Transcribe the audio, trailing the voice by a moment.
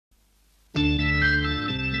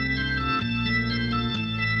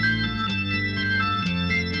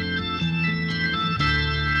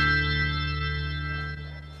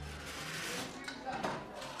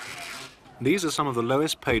These are some of the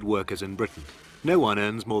lowest paid workers in Britain. No one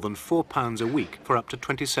earns more than £4 a week for up to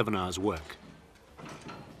 27 hours work.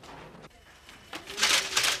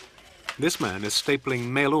 This man is stapling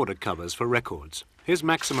mail order covers for records. His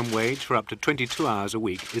maximum wage for up to 22 hours a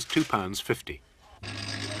week is £2.50.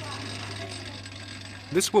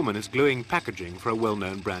 This woman is gluing packaging for a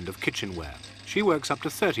well-known brand of kitchenware. She works up to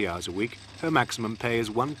 30 hours a week. Her maximum pay is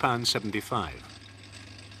 £1.75.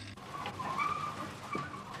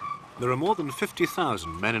 There are more than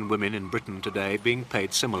 50,000 men and women in Britain today being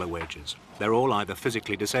paid similar wages. They're all either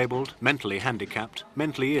physically disabled, mentally handicapped,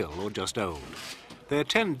 mentally ill, or just old. They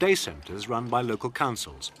attend day centres run by local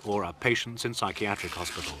councils or are patients in psychiatric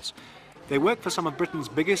hospitals. They work for some of Britain's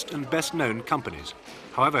biggest and best-known companies.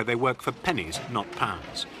 However, they work for pennies, not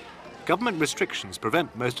pounds. Government restrictions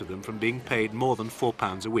prevent most of them from being paid more than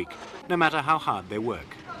 £4 a week, no matter how hard they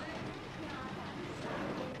work.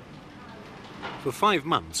 For 5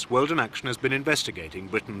 months, World in Action has been investigating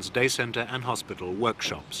Britain's day centre and hospital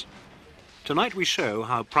workshops. Tonight we show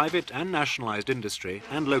how private and nationalised industry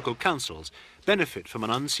and local councils benefit from an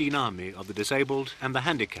unseen army of the disabled and the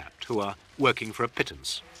handicapped who are working for a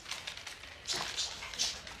pittance.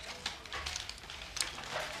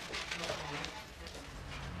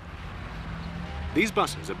 These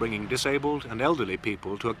buses are bringing disabled and elderly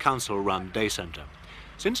people to a council-run day centre.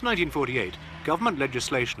 Since 1948, government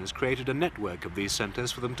legislation has created a network of these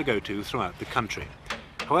centres for them to go to throughout the country.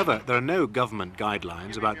 However, there are no government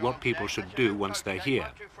guidelines about what people should do once they're here.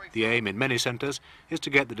 The aim in many centres is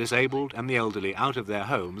to get the disabled and the elderly out of their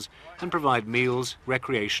homes and provide meals,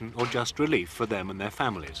 recreation or just relief for them and their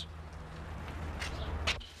families.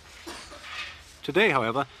 Today,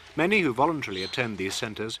 however, many who voluntarily attend these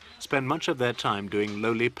centres spend much of their time doing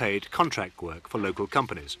lowly paid contract work for local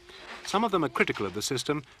companies. Some of them are critical of the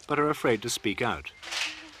system but are afraid to speak out.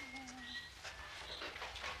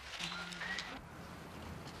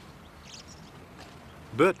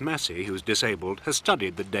 Bert Massey, who's disabled, has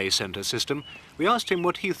studied the day centre system. We asked him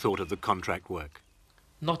what he thought of the contract work.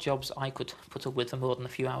 Not jobs I could put up with for more than a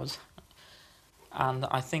few hours. And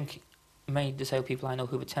I think many disabled people I know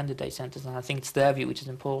who've attended day centres, and I think it's their view which is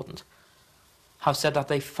important, have said that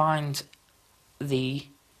they find the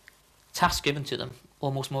task given to them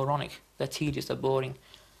almost moronic. They're tedious, they're boring,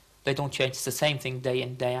 they don't change, it's the same thing day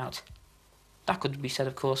in, day out. That could be said,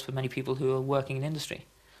 of course, for many people who are working in industry,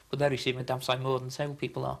 but they're receiving a damn sight more than disabled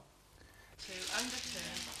people are.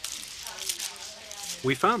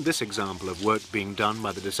 We found this example of work being done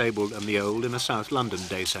by the disabled and the old in a South London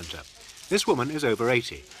day centre. This woman is over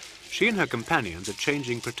 80. She and her companions are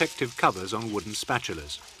changing protective covers on wooden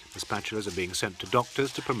spatulas. The spatulas are being sent to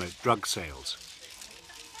doctors to promote drug sales.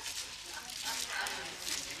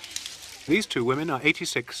 These two women are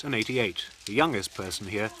 86 and 88. The youngest person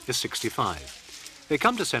here is 65. They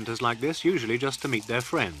come to centres like this usually just to meet their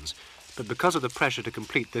friends, but because of the pressure to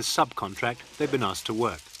complete this subcontract, they've been asked to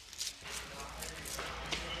work.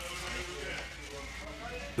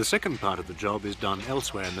 The second part of the job is done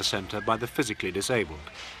elsewhere in the centre by the physically disabled.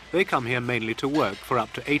 They come here mainly to work for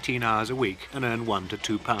up to 18 hours a week and earn £1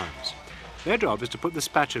 to £2. Their job is to put the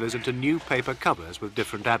spatulas into new paper covers with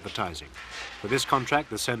different advertising. For this contract,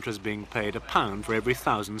 the centre is being paid £1 for every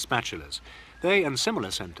 1,000 spatulas. They and similar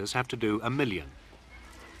centres have to do 1 million.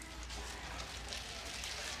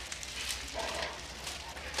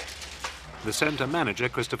 The centre manager,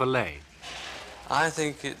 Christopher Lay. I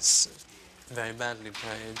think it's very badly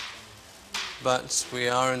paid, but we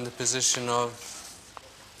are in the position of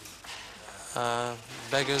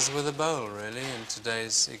beggars with a bowl, really, in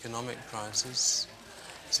today's economic crisis.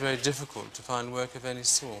 It's very difficult to find work of any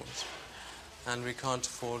sort, and we can't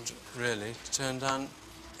afford, really, to turn down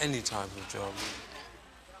any type of job.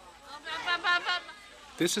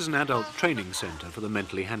 This is an adult training centre for the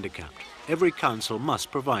mentally handicapped. Every council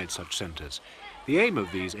must provide such centres. The aim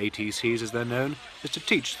of these ATCs, as they're known, is to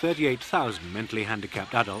teach 38,000 mentally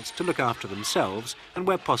handicapped adults to look after themselves and,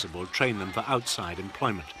 where possible, train them for outside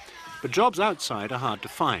employment. But jobs outside are hard to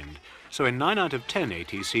find, so in 9 out of 10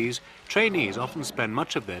 ATCs, trainees often spend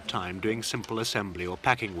much of their time doing simple assembly or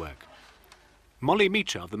packing work. Molly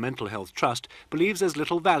Meacher of the Mental Health Trust believes there's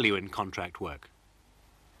little value in contract work.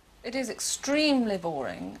 It is extremely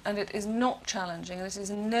boring, and it is not challenging, and it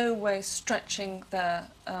is in no way stretching their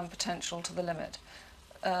potential to the limit.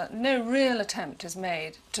 No real attempt is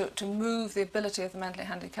made to move the ability of the mentally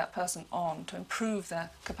handicapped person on, to improve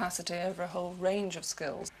their capacity over a whole range of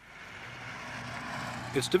skills.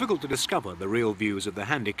 It's difficult to discover the real views of the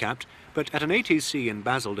handicapped, but at an ATC in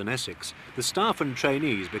Basildon, Essex, the staff and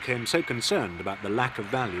trainees became so concerned about the lack of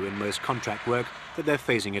value in most contract work that they're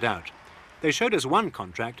phasing it out. They showed us one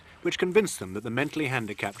contract which convinced them that the mentally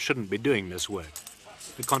handicapped shouldn't be doing this work.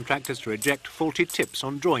 The contract is to reject faulty tips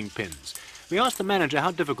on drawing pins. We asked the manager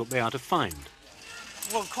how difficult they are to find.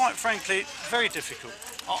 Well, quite frankly, very difficult.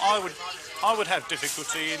 I would have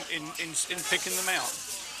difficulty in picking them out.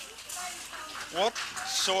 What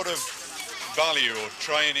sort of value or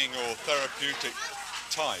training or therapeutic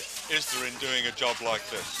type is there in doing a job like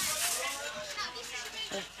this?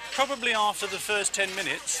 Well, probably after the first 10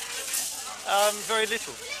 minutes, very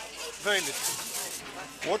little, very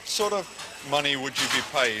little. What sort of money would you be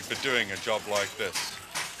paid for doing a job like this?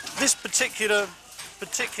 This particular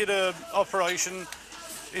operation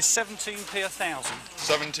is 17p a thousand.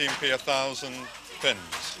 17p a thousand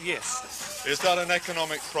pins? Yes. Is that an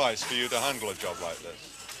economic price for you to handle a job like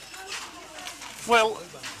this? Well,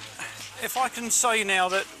 if I can say now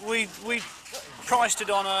that we priced it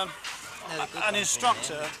on an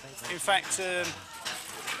instructor, in fact,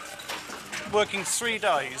 working 3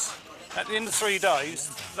 days. At the end of 3 days,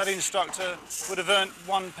 that instructor would have earned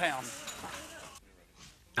 £1.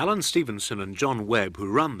 Alan Stevenson and John Webb, who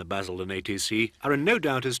run the Basildon ATC, are in no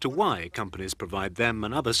doubt as to why companies provide them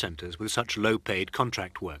and other centres with such low-paid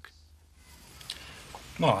contract work.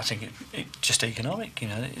 Well, I think it's just economic. You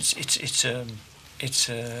know, it's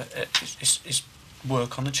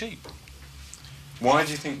work on the cheap. Why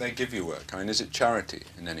do you think they give you work? I mean, is it charity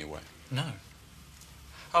in any way? No.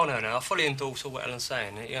 Oh no, I fully endorse all what Alan's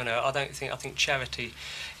saying. You know, I think charity,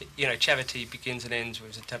 you know, charity begins and ends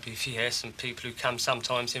with the WPS and people who come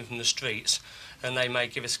sometimes in from the streets, and they may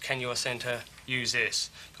give us, can your centre use this?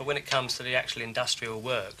 But when it comes to the actual industrial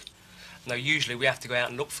work, no, usually we have to go out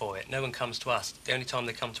and look for it. No one comes to us. The only time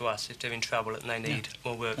they come to us is if they're in trouble and they need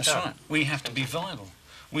more work done. That's right. We have to be viable.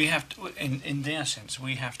 We have to, in their sense,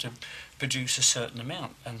 we have to produce a certain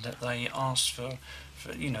amount, and that they ask for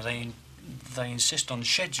you know, they insist on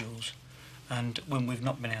schedules, and when we've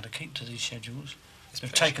not been able to keep to these schedules,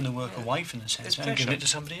 they've taken the work away from the centre and given it to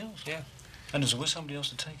somebody else. Yeah. And there's always somebody else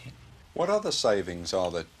to take it. What other savings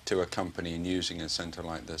are there to a company in using a centre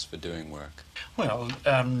like this for doing work? Well,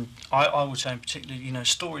 I would say in particular, you know,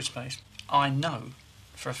 storage space. I know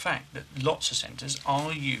for a fact that lots of centres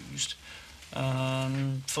are used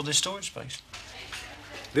for their storage space.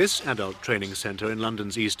 This adult training centre in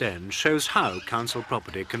London's East End shows how council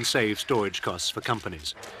property can save storage costs for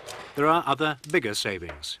companies. There are other bigger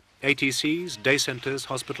savings. ATCs, day centres,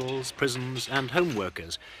 hospitals, prisons and home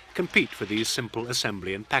workers compete for these simple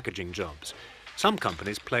assembly and packaging jobs. Some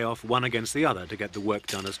companies play off one against the other to get the work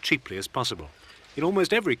done as cheaply as possible. In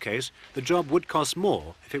almost every case, the job would cost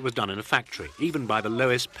more if it was done in a factory, even by the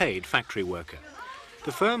lowest paid factory worker.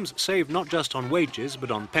 The firms save not just on wages, but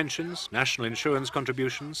on pensions, national insurance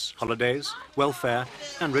contributions, holidays, welfare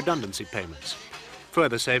and redundancy payments.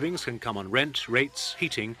 Further savings can come on rent, rates,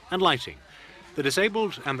 heating and lighting. The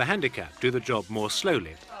disabled and the handicapped do the job more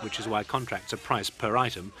slowly, which is why contracts are priced per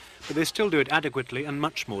item, but they still do it adequately and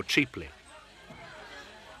much more cheaply.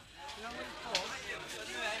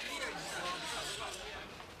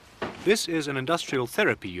 This is an industrial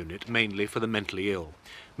therapy unit mainly for the mentally ill.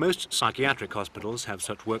 Most psychiatric hospitals have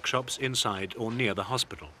such workshops inside or near the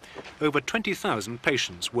hospital. Over 20,000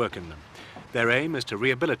 patients work in them. Their aim is to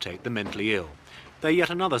rehabilitate the mentally ill. They're yet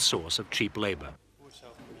another source of cheap labour.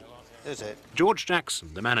 Is it? George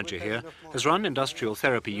Jackson, the manager here, has run industrial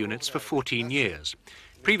therapy units for 14 years.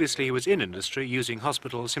 Previously he was in industry using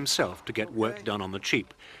hospitals himself to get work done on the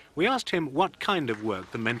cheap. We asked him what kind of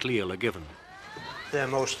work the mentally ill are given. They're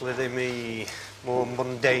mostly the more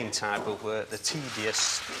mundane type of work, the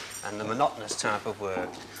tedious and the monotonous type of work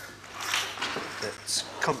that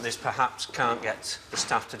companies perhaps can't get the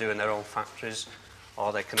staff to do in their own factories,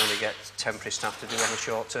 or they can only get temporary staff to do on a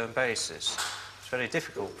short-term basis. It's very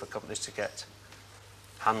difficult for companies to get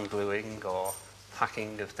hand gluing or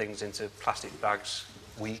packing of things into plastic bags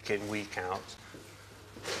week in, week out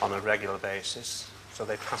on a regular basis, so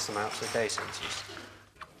they pass them out to the day centres.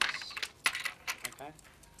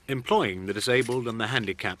 Employing the disabled and the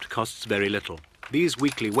handicapped costs very little. These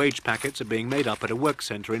weekly wage packets are being made up at a work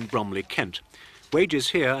centre in Bromley, Kent. Wages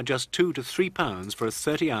here are just £2 to £3 for a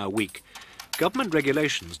 30-hour week. Government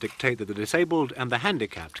regulations dictate that the disabled and the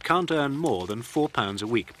handicapped can't earn more than £4 a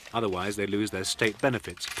week, otherwise they lose their state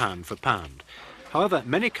benefits pound for pound. However,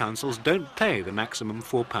 many councils don't pay the maximum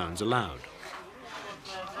 £4 allowed.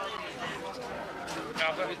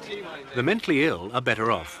 The mentally ill are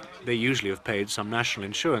better off. They usually have paid some national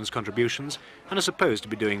insurance contributions and are supposed to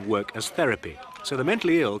be doing work as therapy, so the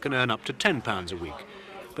mentally ill can earn up to £10 a week.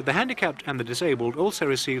 But the handicapped and the disabled also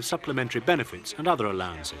receive supplementary benefits and other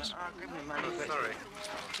allowances.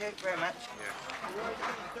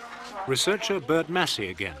 Researcher Bert Massey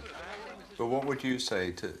again. but what would you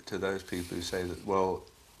say to those people who say that, well,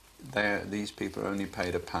 these people are only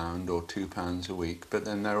paid £1 or £2 a week, but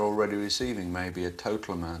then they're already receiving maybe a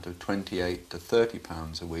total amount of £28 to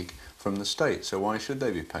 £30 a week from the state, so why should they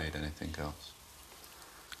be paid anything else?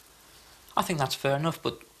 I think that's fair enough,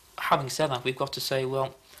 but having said that, we've got to say,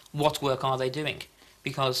 well, what work are they doing?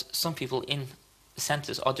 Because some people in the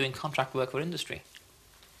centres are doing contract work for industry.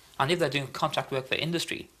 And if they're doing contract work for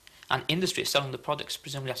industry, and industry is selling the products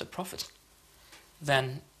presumably at a profit,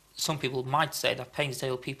 then some people might say that paying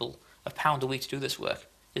disabled people £1 a week to do this work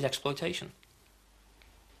is exploitation.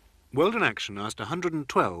 World in Action asked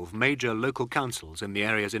 112 major local councils in the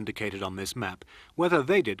areas indicated on this map whether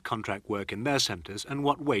they did contract work in their centres and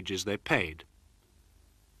what wages they paid.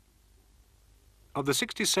 Of the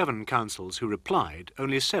 67 councils who replied,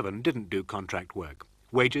 only 7 didn't do contract work.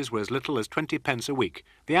 Wages were as little as 20 pence a week.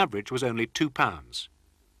 The average was only £2.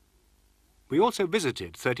 We also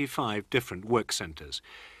visited 35 different work centres.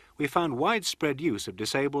 We found widespread use of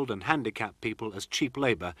disabled and handicapped people as cheap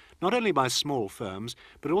labour, not only by small firms,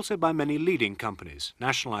 but also by many leading companies,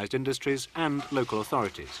 nationalised industries and local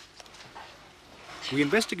authorities. We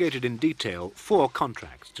investigated in detail 4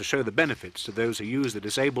 contracts to show the benefits to those who use the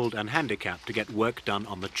disabled and handicapped to get work done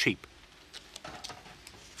on the cheap.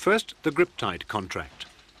 First, the Grip-Tight contract.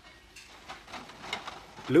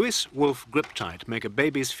 Lewis Wolf Grip-Tight make a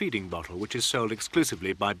baby's feeding bottle which is sold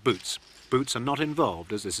exclusively by Boots. Boots are not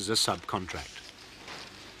involved as this is a subcontract.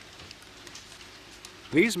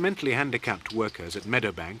 These mentally handicapped workers at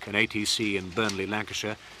Meadowbank, an ATC in Burnley,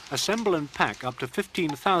 Lancashire, assemble and pack up to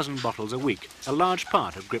 15,000 bottles a week, a large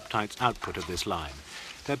part of Grip-Tight's output of this line.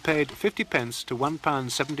 They're paid 50 pence to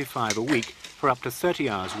 £1.75 a week for up to 30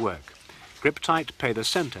 hours' work. Grip-Tight pay the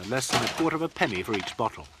centre less than a quarter of a penny for each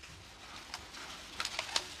bottle.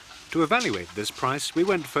 To evaluate this price, we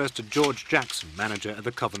went first to George Jackson, manager at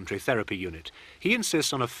the Coventry Therapy Unit. He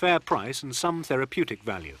insists on a fair price and some therapeutic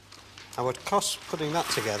value. I would cost putting that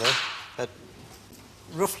together at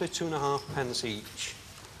roughly 2.5 pence each.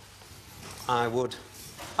 I would,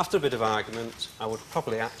 after a bit of argument, I would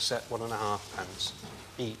probably accept 1.5 pence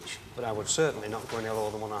each, but I would certainly not go any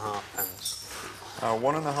lower than 1.5 pence.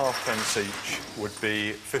 1.5 pence each would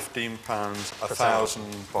be £15,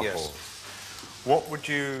 1,000 bottles. Yes. What would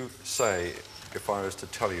you say if I was to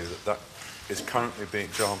tell you that is currently being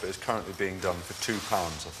done for £2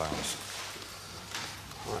 a 1,000?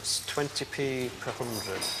 Well, that's 20p per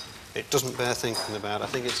 100. It doesn't bear thinking about. I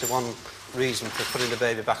think it's the one reason for putting the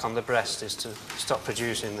baby back on the breast is to stop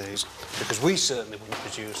producing these, because we certainly wouldn't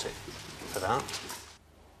produce it for that.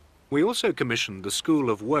 We also commissioned the School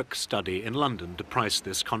of Work Study in London to price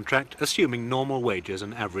this contract, assuming normal wages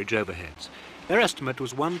and average overheads. Their estimate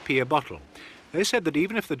was 1p a bottle. They said that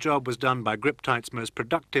even if the job was done by Grip-Tight's most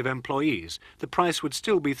productive employees, the price would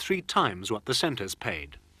still be 3 times what the centres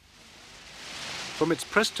paid. From its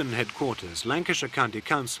Preston headquarters, Lancashire County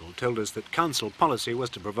Council told us that council policy was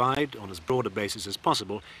to provide, on as broad a basis as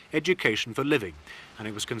possible, education for living, and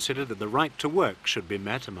it was considered that the right to work should be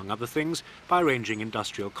met, among other things, by arranging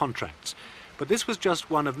industrial contracts. But this was just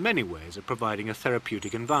one of many ways of providing a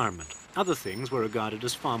therapeutic environment. Other things were regarded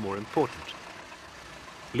as far more important.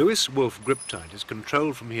 Lewis Wolf Grip-Tight is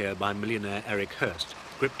controlled from here by millionaire Eric Hurst.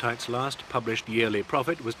 Grip-Tight's last published yearly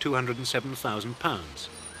profit was £207,000.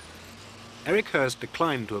 Eric Hurst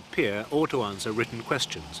declined to appear or to answer written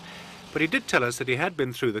questions, but he did tell us that he had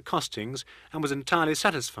been through the costings and was entirely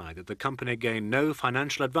satisfied that the company gained no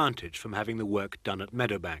financial advantage from having the work done at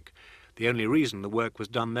Meadowbank. The only reason the work was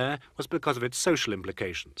done there was because of its social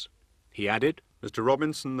implications. He added, Mr.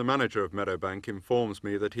 Robinson, the manager of Meadowbank, informs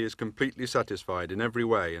me that he is completely satisfied in every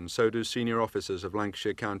way, and so do senior officers of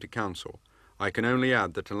Lancashire County Council. I can only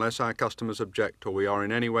add that unless our customers object or we are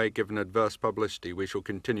in any way given adverse publicity, we shall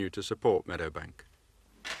continue to support Meadowbank.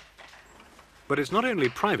 But it's not only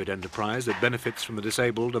private enterprise that benefits from the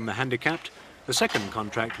disabled and the handicapped. The second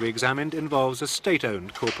contract we examined involves a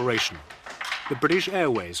state-owned corporation, the British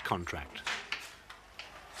Airways contract.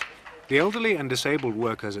 The elderly and disabled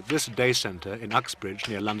workers at this day centre in Uxbridge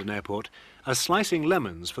near London Airport are slicing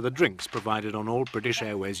lemons for the drinks provided on all British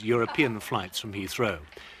Airways European flights from Heathrow.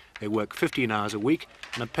 They work 15 hours a week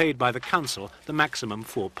and are paid by the council the maximum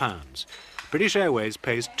 £4. British Airways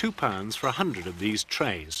pays £2 for 100 of these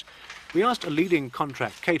trays. We asked a leading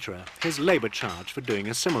contract caterer his labour charge for doing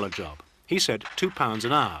a similar job. He said £2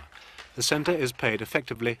 an hour. The centre is paid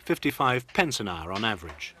effectively 55 pence an hour on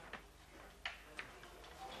average.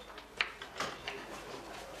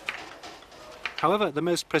 However, the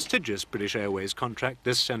most prestigious British Airways contract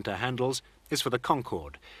this centre handles is for the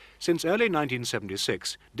Concorde. Since early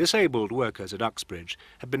 1976, disabled workers at Uxbridge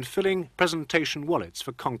have been filling presentation wallets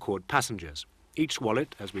for Concorde passengers. Each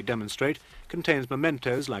wallet, as we demonstrate, contains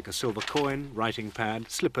mementos like a silver coin, writing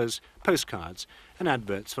pad, slippers, postcards, and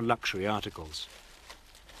adverts for luxury articles.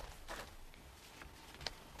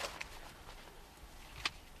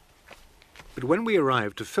 But when we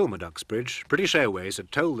arrived to film at Uxbridge, British Airways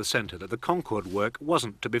had told the centre that the Concorde work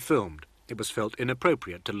wasn't to be filmed. It was felt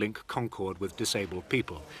inappropriate to link Concorde with disabled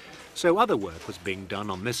people. So other work was being done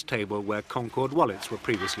on this table where Concorde wallets were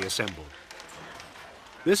previously assembled.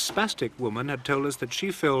 This spastic woman had told us that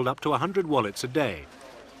she filled up to 100 wallets a day.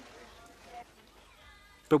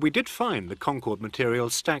 But we did find the Concorde material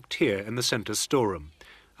stacked here in the centre's storeroom.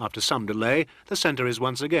 After some delay, the centre is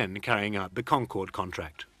once again carrying out the Concorde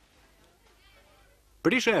contract.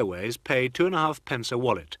 British Airways paid 2.5p a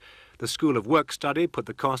wallet. The School of Work Study put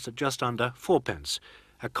the cost at just under 4p.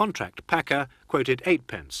 A contract packer quoted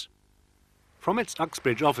 8p. From its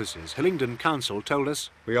Uxbridge offices, Hillingdon Council told us,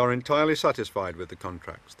 "We are entirely satisfied with the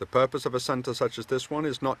contracts. The purpose of a centre such as this one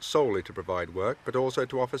is not solely to provide work, but also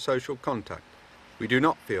to offer social contact. We do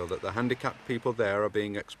not feel that the handicapped people there are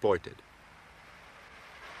being exploited."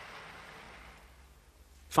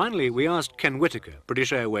 Finally, we asked Ken Whittaker,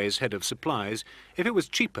 British Airways head of supplies, if it was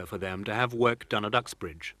cheaper for them to have work done at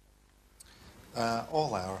Uxbridge.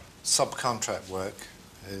 All our subcontract work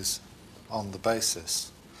is on the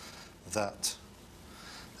basis that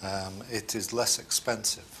it is less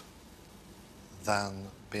expensive than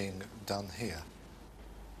being done here.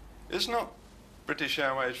 Is not British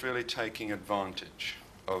Airways really taking advantage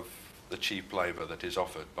of the cheap labour that is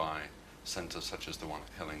offered by centres such as the one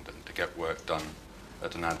at Hillingdon to get work done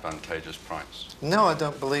at an advantageous price? No, I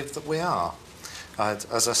don't believe that we are.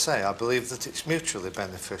 As I say, I believe that it's mutually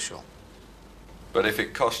beneficial. But if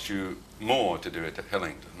it cost you more to do it at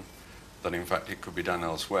Hillingdon than in fact it could be done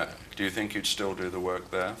elsewhere, do you think you'd still do the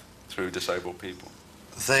work there through disabled people?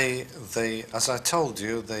 As I told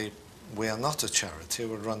you, we are not a charity,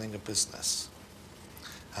 we're running a business.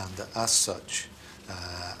 And as such,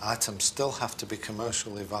 items still have to be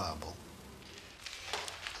commercially viable.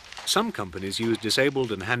 Some companies use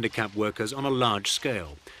disabled and handicapped workers on a large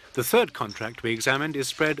scale. The third contract we examined is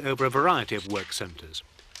spread over a variety of work centres.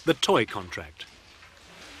 The toy contract.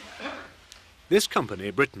 This company,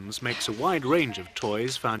 Pittance, makes a wide range of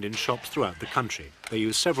toys found in shops throughout the country. They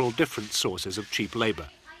use several different sources of cheap labour.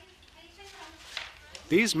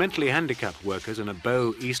 These mentally handicapped workers in a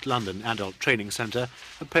Bow, East London adult training centre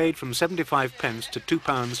are paid from 75p to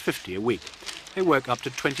 £2.50 a week. They work up to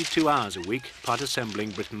 22 hours a week, part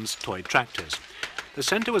assembling Britain's toy tractors. The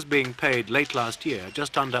centre was being paid late last year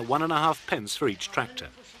just under 1.5p for each tractor.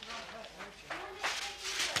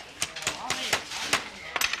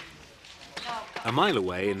 A mile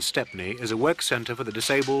away in Stepney is a work centre for the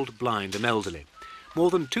disabled, blind and elderly. More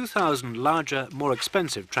than 2,000 larger, more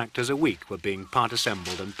expensive tractors a week were being part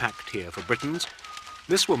assembled and packed here for Pittance.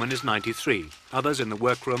 This woman is 93. Others in the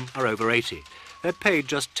workroom are over 80. They're paid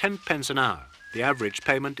just 10p an hour. The average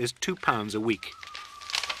payment is £2 a week.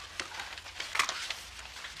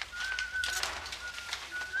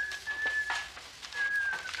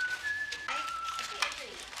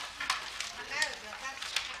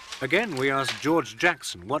 Again, we asked George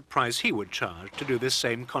Jackson what price he would charge to do this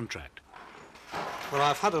same contract. Well,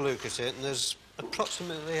 I've had a look at it, and there's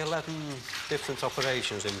approximately 11 different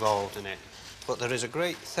operations involved in it. But there is a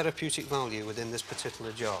great therapeutic value within this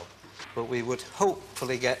particular job. But we would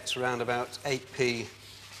hopefully get around about 8p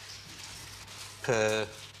per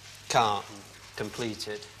carton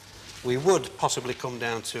completed. We would possibly come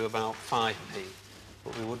down to about 5p,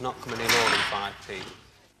 but we would not come any more than 5p.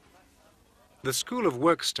 The School of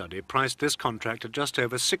Work Study priced this contract at just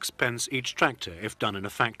over 6p each tractor if done in a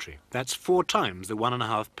factory. That's 4 times the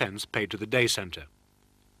 1.5p paid to the day centre.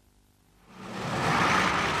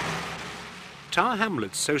 Tower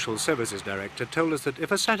Hamlet's Social Services Director told us that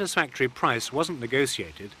if a satisfactory price wasn't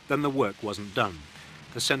negotiated, then the work wasn't done.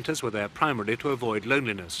 The centres were there primarily to avoid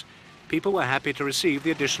loneliness. People were happy to receive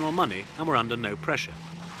the additional money and were under no pressure.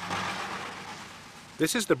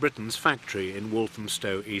 This is the Pittance factory in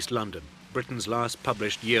Walthamstow, East London. Britain's last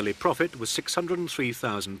published yearly profit was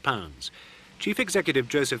 £603,000. Chief Executive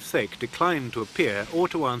Joseph Thake declined to appear or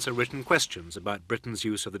to answer written questions about Britain's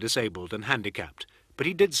use of the disabled and handicapped. But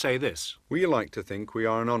he did say this. We like to think we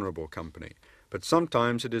are an honourable company, but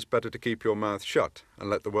sometimes it is better to keep your mouth shut and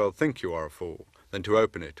let the world think you are a fool than to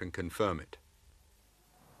open it and confirm it.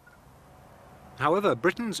 However,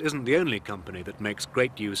 Pittance isn't the only company that makes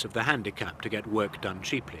great use of the handicap to get work done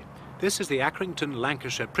cheaply. This is the Accrington,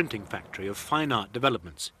 Lancashire printing factory of Fine Art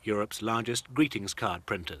Developments, Europe's largest greetings card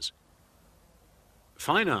printers.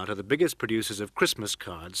 Fine Art are the biggest producers of Christmas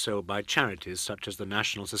cards sold by charities such as the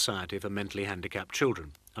National Society for Mentally Handicapped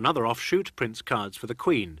Children. Another offshoot prints cards for the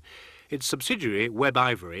Queen. Its subsidiary, Web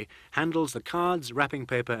Ivory, handles the cards, wrapping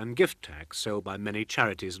paper and gift tags sold by many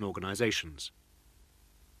charities and organisations.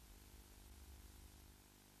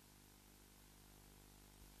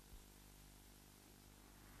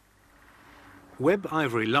 Web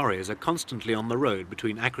Ivory lorries are constantly on the road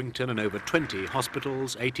between Accrington and over 20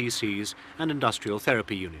 hospitals, ATCs and industrial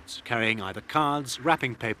therapy units, carrying either cards,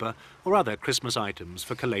 wrapping paper or other Christmas items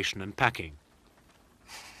for collation and packing.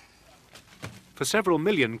 For several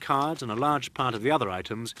million cards and a large part of the other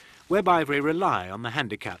items, Web Ivory rely on the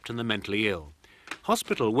handicapped and the mentally ill.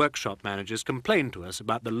 Hospital workshop managers complain to us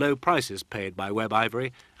about the low prices paid by Web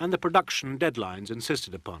Ivory and the production deadlines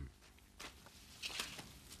insisted upon.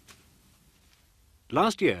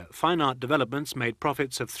 Last year, Fine Art Developments made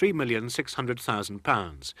profits of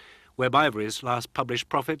 £3,600,000. Web Ivory's last published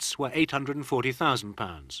profits were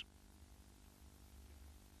 £840,000.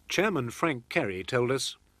 Chairman Frank Kerry told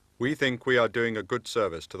us, "We think we are doing a good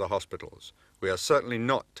service to the hospitals. We are certainly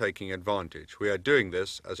not taking advantage. We are doing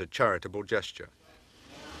this as a charitable gesture."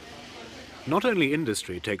 Not only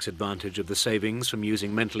industry takes advantage of the savings from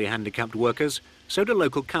using mentally handicapped workers, so do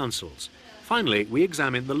local councils. Finally, we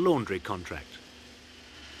examined the laundry contract.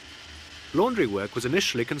 Laundry work was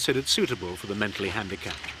initially considered suitable for the mentally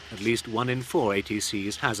handicapped. At least 1 in 4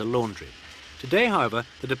 ATCs has a laundry. Today, however,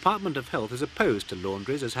 the Department of Health is opposed to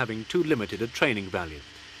laundries as having too limited a training value.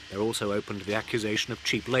 They're also open to the accusation of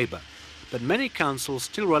cheap labour, but many councils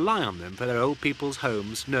still rely on them for their old people's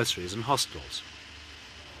homes, nurseries and hostels.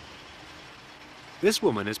 This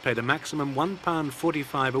woman is paid a maximum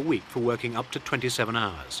 £1.45 a week for working up to 27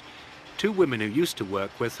 hours. 2 women who used to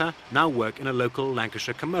work with her now work in a local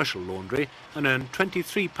Lancashire commercial laundry and earn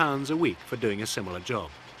 £23 a week for doing a similar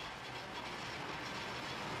job.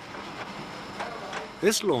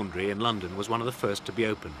 This laundry in London was one of the first to be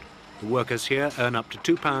opened. The workers here earn up to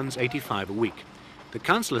 £2.85 a week. The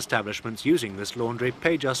council establishments using this laundry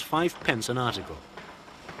pay just 5p an article.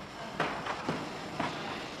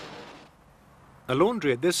 A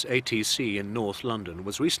laundry at this ATC in North London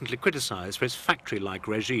was recently criticised for its factory-like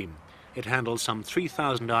regime. It handles some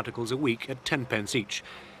 3,000 articles a week at 10p each.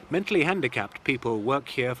 Mentally handicapped people work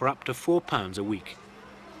here for up to £4 a week.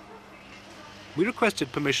 We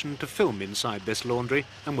requested permission to film inside this laundry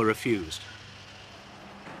and were refused.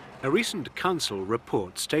 A recent council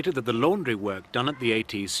report stated that the laundry work done at the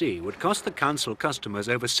ATC would cost the council customers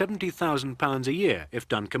over £70,000 a year if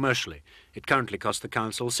done commercially. It currently costs the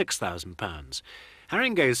council £6,000.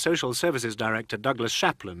 Haringey's Social Services Director Douglas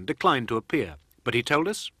Chaplin declined to appear. But he told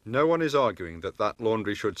us, "No one is arguing that that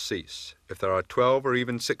laundry should cease. If there are 12 or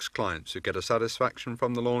even 6 clients who get a satisfaction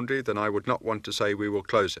from the laundry, then I would not want to say we will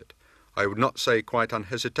close it. I would not say quite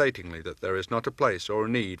unhesitatingly that there is not a place or a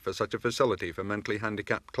need for such a facility for mentally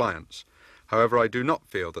handicapped clients. However, I do not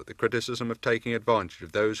feel that the criticism of taking advantage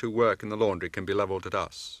of those who work in the laundry can be levelled at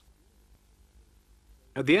us."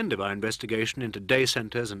 At the end of our investigation into day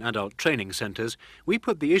centres and adult training centres, we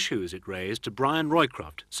put the issues it raised to Brian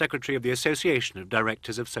Roycroft, Secretary of the Association of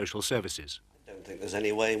Directors of Social Services. I don't think there's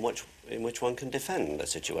any way in which one can defend a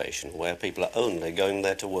situation where people are only going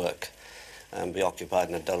there to work and be occupied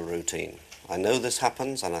in a dull routine. I know this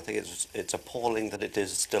happens, and I think it's appalling that it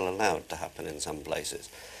is still allowed to happen in some places.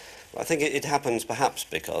 But I think it happens perhaps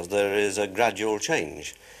because there is a gradual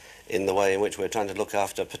change in the way in which we're trying to look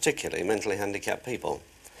after particularly mentally handicapped people.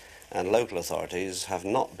 And local authorities have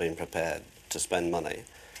not been prepared to spend money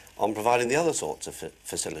on providing the other sorts of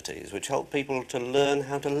facilities which help people to learn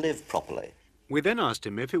how to live properly. We then asked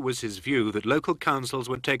him if it was his view that local councils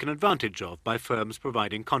were taken advantage of by firms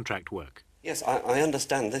providing contract work. Yes, I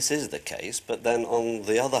understand this is the case, but then on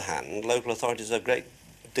the other hand, local authorities have a great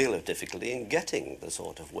deal of difficulty in getting the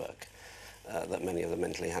sort of work that many of the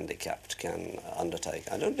mentally handicapped can undertake.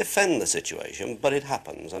 I don't defend the situation, but it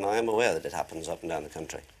happens, and I am aware that it happens up and down the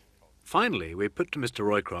country. Finally, we put to Mr.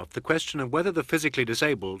 Roycroft the question of whether the physically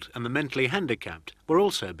disabled and the mentally handicapped were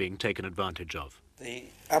also being taken advantage of. The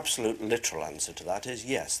absolute literal answer to that is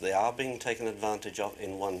yes, they are being taken advantage of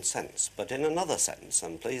in one sense, but in another sense,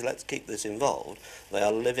 and please let's keep this involved, they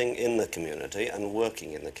are living in the community and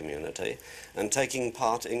working in the community and taking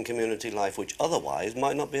part in community life which otherwise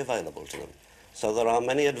might not be available to them. So there are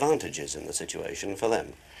many advantages in the situation for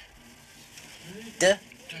them.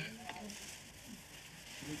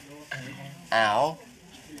 Ow.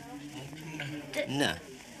 No.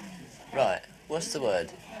 Right, what's the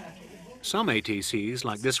word? Some ATCs,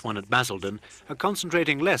 like this one at Basildon, are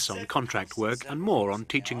concentrating less on contract work and more on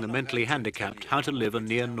teaching the mentally handicapped how to live a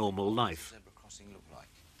near-normal life.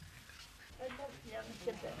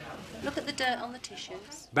 Look at the dirt on the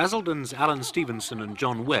tissues. Basildon's Alan Stevenson and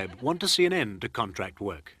John Webb want to see an end to contract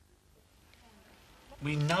work.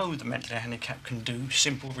 We know the mentally handicapped can do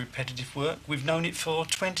simple, repetitive work. We've known it for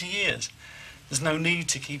 20 years. There's no need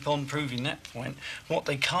to keep on proving that point. What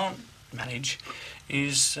they can't manage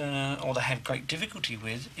is, or they have great difficulty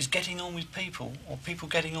with, is getting on with people, or people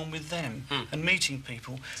getting on with them, and meeting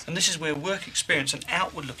people. And this is where work experience and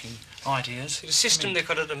outward-looking ideas... The system they've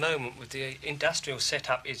got at the moment with the industrial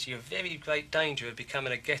setup is you're very great danger of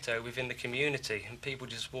becoming a ghetto within the community, and people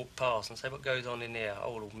just walk past and say, what goes on in there?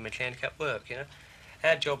 Oh, all mentally handicapped work, you know?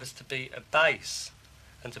 Our job is to be a base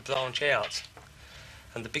and to branch out.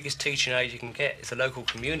 And the biggest teaching aid you can get is the local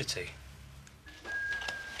community.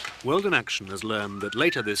 World in Action has learned that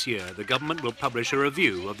later this year the government will publish a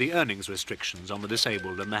review of the earnings restrictions on the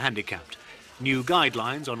disabled and the handicapped. New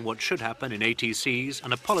guidelines on what should happen in ATCs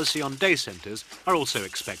and a policy on day centres are also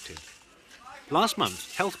expected. Last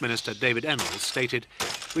month, Health Minister David Ennals stated,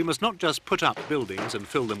 "We must not just put up buildings and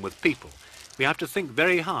fill them with people. We have to think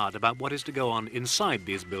very hard about what is to go on inside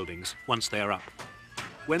these buildings once they are up."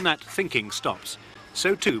 When that thinking stops,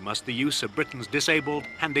 so too must the use of Britain's disabled,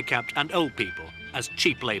 handicapped and old people as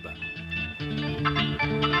cheap labour.